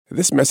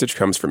This message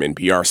comes from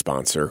NPR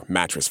sponsor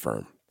Mattress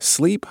Firm.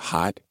 Sleep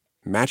hot.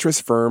 Mattress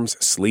Firm's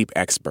sleep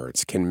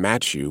experts can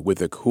match you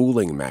with a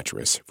cooling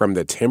mattress from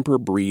the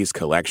Tempur-Breeze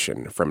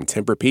collection from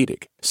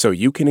Tempur-Pedic, so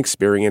you can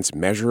experience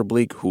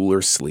measurably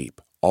cooler sleep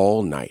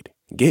all night.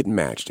 Get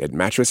matched at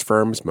Mattress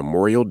Firm's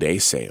Memorial Day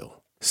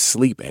sale.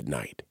 Sleep at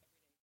night.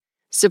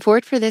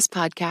 Support for this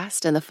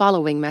podcast and the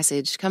following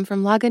message come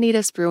from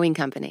Lagunitas Brewing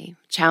Company,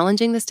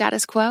 challenging the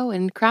status quo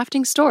and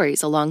crafting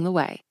stories along the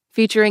way.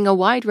 Featuring a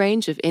wide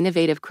range of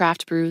innovative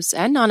craft brews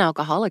and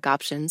non-alcoholic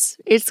options,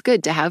 it's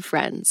good to have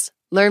friends.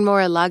 Learn more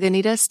at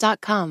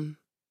Lagunitas.com.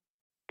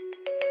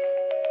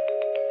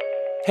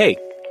 Hey,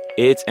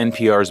 it's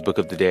NPR's Book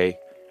of the Day.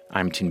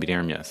 I'm Tinbit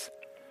Ermias.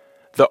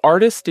 The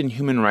artist and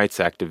human rights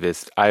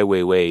activist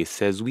Weiwei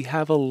says we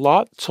have a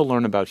lot to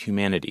learn about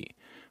humanity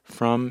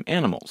from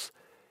animals.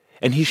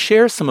 And he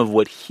shares some of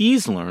what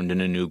he's learned in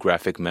a new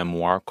graphic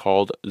memoir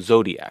called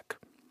Zodiac.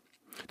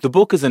 The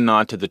book is a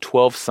nod to the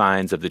 12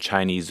 signs of the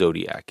Chinese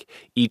zodiac.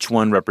 Each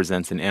one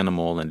represents an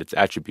animal and its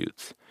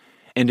attributes.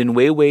 And in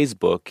Weiwei's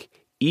book,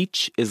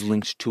 each is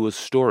linked to a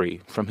story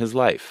from his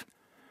life.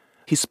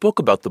 He spoke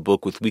about the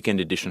book with Weekend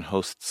Edition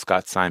host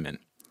Scott Simon.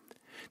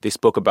 They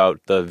spoke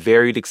about the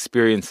varied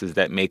experiences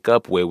that make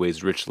up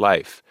Weiwei's rich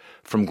life,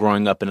 from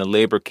growing up in a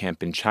labor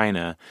camp in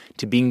China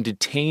to being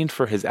detained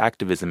for his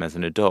activism as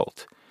an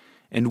adult,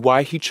 and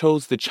why he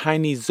chose the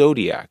Chinese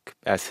zodiac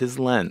as his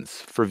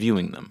lens for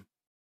viewing them.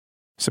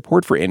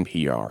 Support for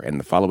NPR and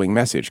the following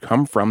message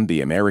come from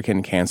the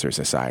American Cancer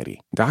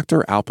Society.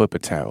 Dr. Alpa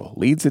Patel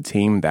leads a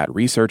team that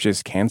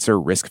researches cancer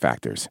risk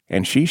factors,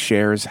 and she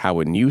shares how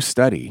a new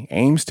study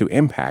aims to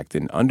impact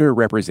an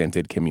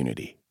underrepresented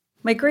community.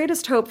 My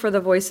greatest hope for the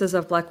Voices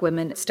of Black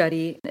Women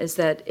study is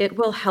that it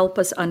will help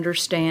us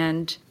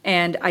understand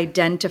and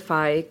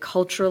identify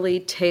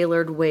culturally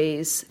tailored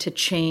ways to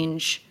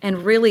change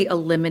and really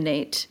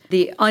eliminate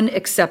the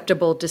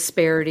unacceptable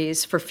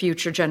disparities for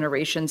future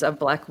generations of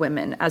Black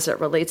women as it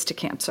relates to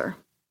cancer.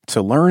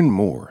 To learn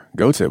more,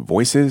 go to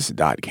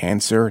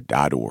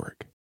voices.cancer.org.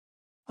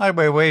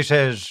 Weiwei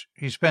says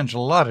he spends a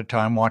lot of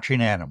time watching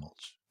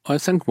animals. I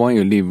think when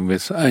you live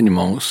with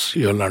animals,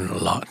 you learn a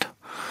lot.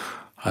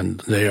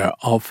 And they are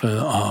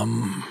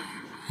often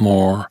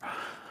more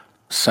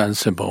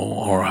sensible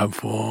or have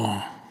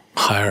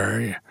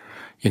higher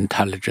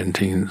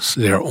intelligence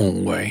in their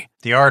own way.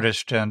 The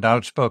artist and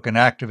outspoken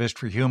activist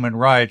for human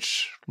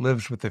rights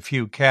lives with a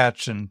few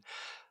cats, and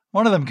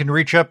one of them can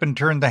reach up and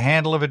turn the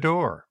handle of a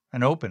door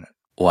and open it.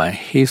 When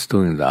he's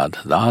doing that,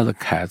 the other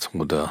cats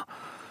would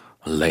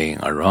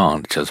laying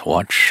around, just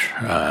watch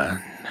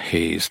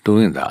he's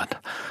doing that.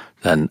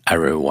 Then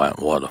everyone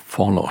would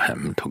follow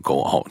him to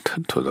go out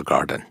to the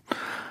garden.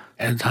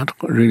 And that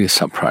really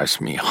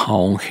surprised me,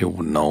 how he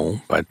would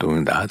know by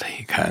doing that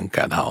he can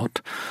get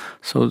out.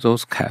 So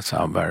those cats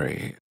are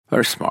very,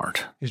 very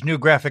smart. His new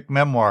graphic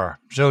memoir,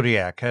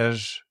 Zodiac,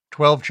 has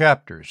 12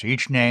 chapters,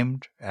 each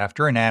named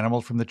after an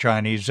animal from the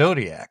Chinese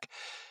zodiac.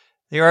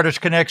 The artist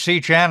connects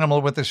each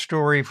animal with a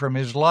story from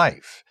his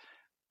life.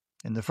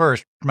 In the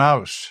first,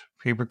 Mouse,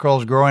 he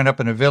recalls growing up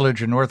in a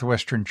village in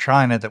northwestern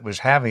China that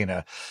was having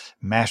a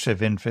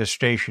massive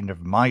infestation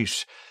of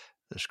mice.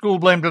 The school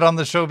blamed it on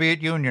the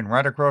Soviet Union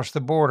right across the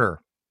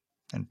border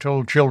and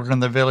told children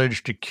in the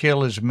village to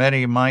kill as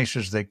many mice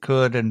as they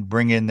could and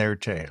bring in their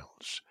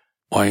tails.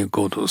 When you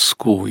go to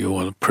school, you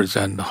will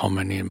present how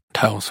many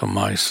tails of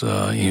mice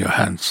in your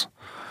hands.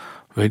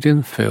 We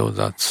didn't feel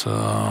that's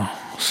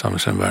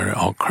something very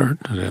awkward.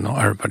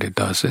 Everybody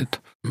does it.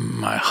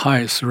 My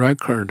highest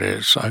record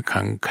is I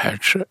can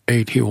catch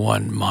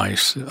 81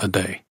 mice a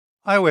day.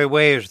 Ai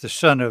Weiwei is the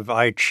son of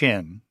Ai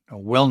Qin, a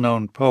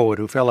well-known poet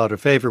who fell out of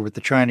favor with the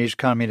Chinese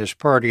Communist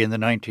Party in the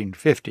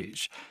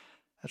 1950s.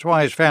 That's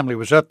why his family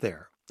was up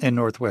there in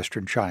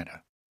northwestern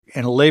China,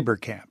 in a labor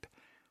camp.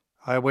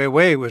 Ai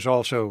Weiwei was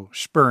also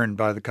spurned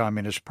by the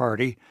Communist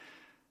Party.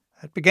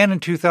 That began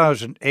in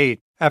 2008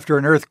 after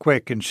an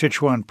earthquake in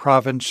Sichuan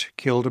province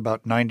killed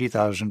about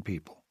 90,000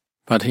 people.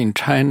 But in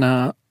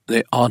China,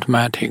 they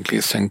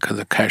automatically think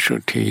the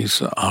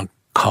casualties are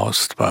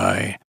caused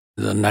by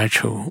the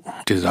natural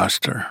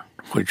disaster,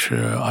 which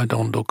I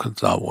don't look at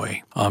that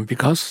way.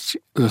 Because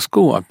the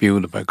schools are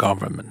built by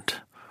government,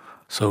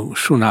 so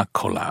should not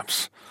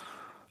collapse.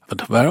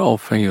 But very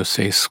often you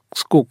say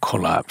school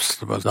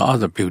collapsed, but the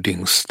other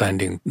building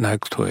standing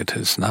next to it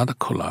is not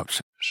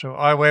collapsing. So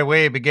Ai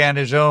Weiwei began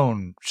his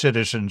own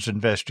citizens'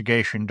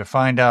 investigation to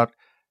find out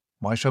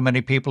why so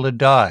many people had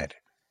died,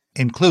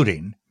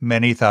 including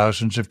many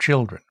thousands of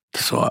children.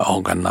 So I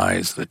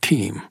organized the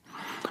team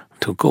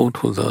to go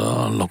to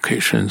the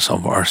locations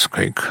of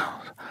earthquake,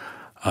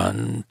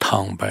 and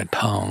town by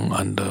town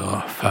and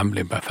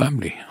family by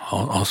family,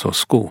 also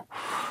school.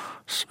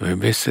 So we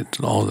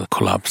visited all the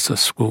collapsed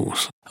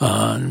schools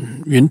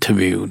and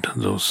interviewed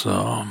those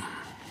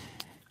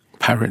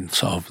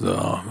parents of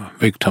the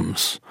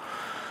victims.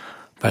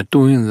 By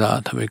doing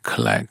that, we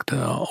collect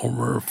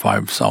over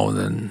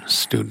 5,000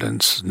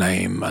 students'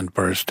 name and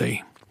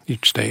birthday.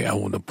 Each day I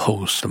would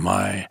post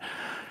my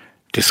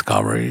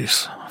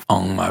discoveries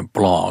on my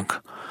blog.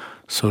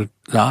 So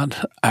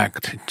that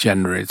act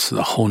generates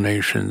the whole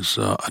nation's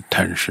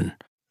attention.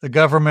 The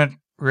government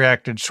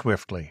reacted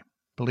swiftly.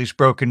 Police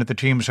broke into the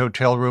team's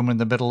hotel room in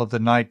the middle of the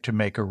night to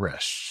make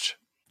arrests.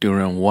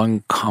 During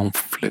one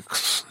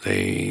conflict,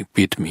 they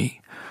beat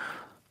me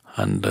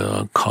and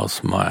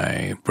caused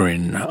my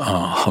brain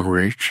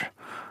hemorrhage.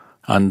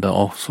 And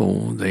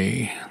also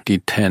they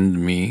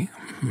detained me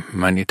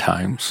many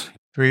times.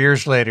 3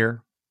 years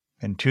later,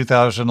 in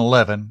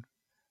 2011,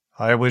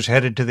 I was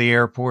headed to the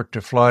airport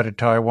to fly to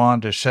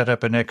Taiwan to set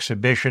up an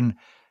exhibition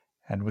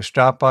and was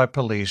stopped by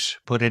police,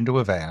 put into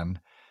a van,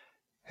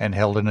 and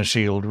held in a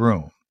sealed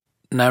room.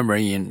 Never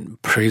in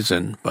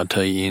prison, but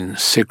in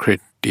secret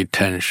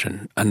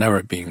detention. I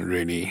never been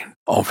really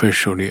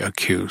officially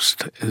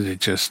accused. They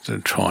just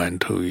trying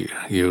to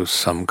use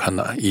some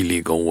kind of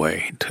illegal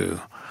way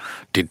to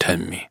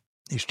detain me.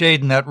 He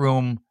stayed in that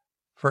room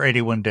for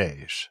 81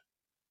 days.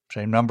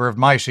 Same number of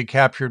mice he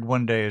captured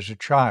one day as a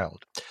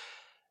child.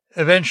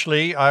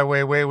 Eventually, Ai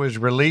Weiwei was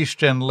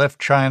released and left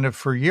China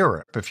for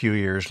Europe a few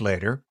years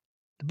later.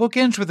 The book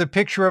ends with a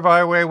picture of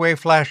Ai Weiwei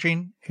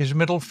flashing his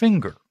middle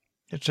finger.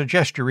 It's a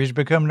gesture he's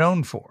become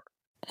known for.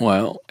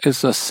 Well,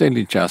 it's a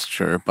silly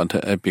gesture, but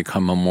it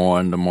becomes more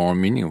and more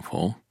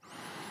meaningful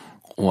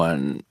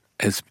when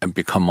it's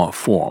become a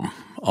form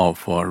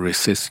of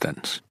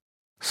resistance.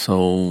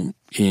 So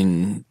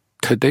in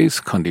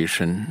today's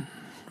condition,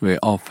 we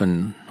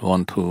often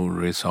want to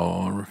raise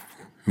our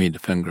middle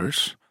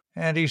fingers.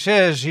 And he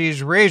says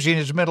he's raising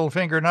his middle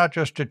finger not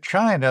just to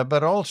China,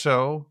 but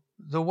also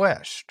the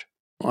West.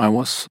 I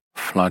was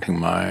flaunting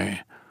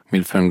my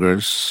middle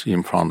fingers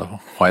in front of the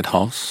White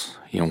House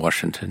in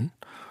Washington,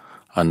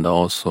 and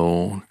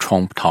also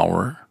Trump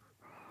Tower,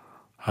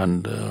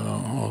 and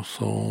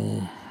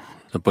also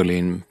the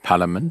Berlin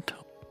Parliament.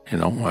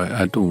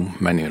 I do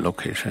many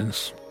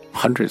locations,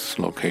 hundreds of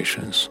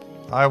locations.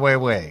 Ai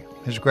Weiwei,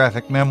 his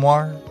graphic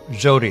memoir,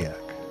 Zodiac,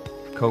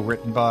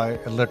 co-written by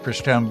Elitra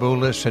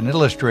Stamboulis and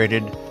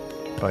illustrated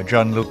by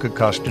Gianluca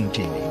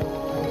Costantini.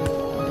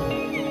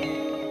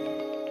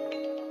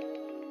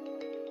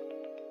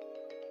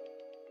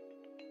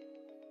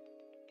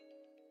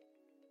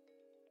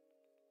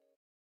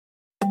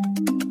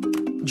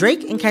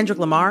 Drake and Kendrick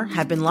Lamar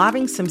have been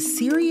lobbing some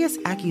serious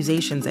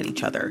accusations at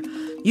each other.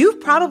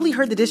 You've probably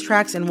heard the diss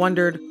tracks and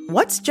wondered,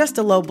 what's just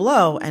a low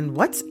blow and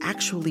what's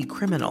actually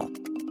criminal?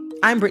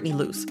 I'm Brittany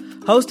Luce,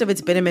 host of It's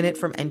Been a Minute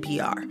from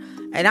NPR,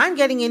 and I'm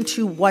getting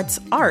into what's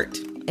art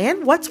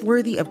and what's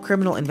worthy of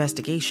criminal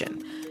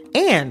investigation,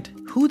 and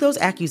who those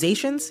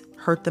accusations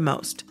hurt the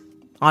most.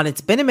 On It's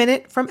Been a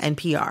Minute from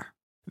NPR.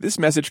 This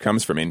message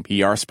comes from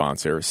NPR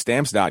sponsor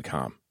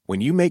Stamps.com. When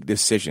you make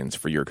decisions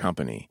for your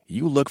company,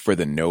 you look for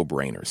the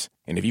no-brainers.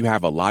 And if you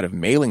have a lot of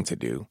mailing to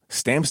do,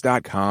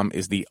 Stamps.com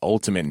is the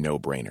ultimate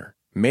no-brainer.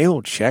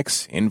 Mail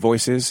checks,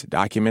 invoices,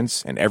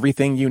 documents, and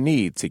everything you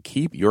need to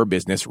keep your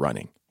business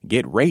running.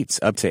 Get rates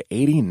up to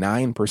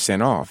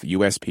 89% off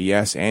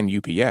USPS and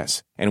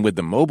UPS. And with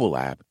the mobile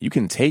app, you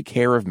can take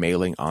care of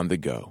mailing on the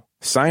go.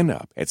 Sign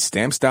up at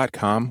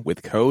Stamps.com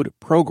with code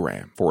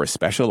PROGRAM for a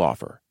special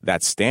offer.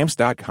 That's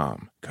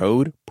Stamps.com,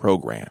 code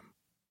PROGRAM.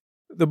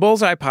 The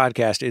Bullseye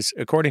podcast is,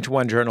 according to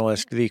one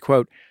journalist, the,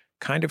 quote,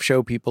 kind of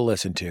show people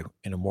listen to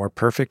in a more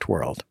perfect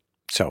world.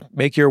 So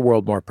make your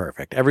world more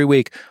perfect. Every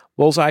week,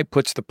 Bullseye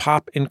puts the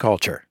pop in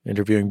culture,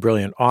 interviewing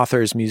brilliant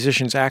authors,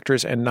 musicians,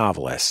 actors, and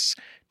novelists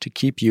to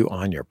keep you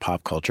on your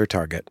pop culture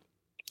target.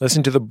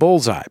 Listen to the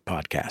Bullseye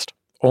podcast,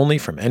 only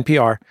from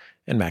NPR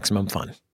and Maximum Fun.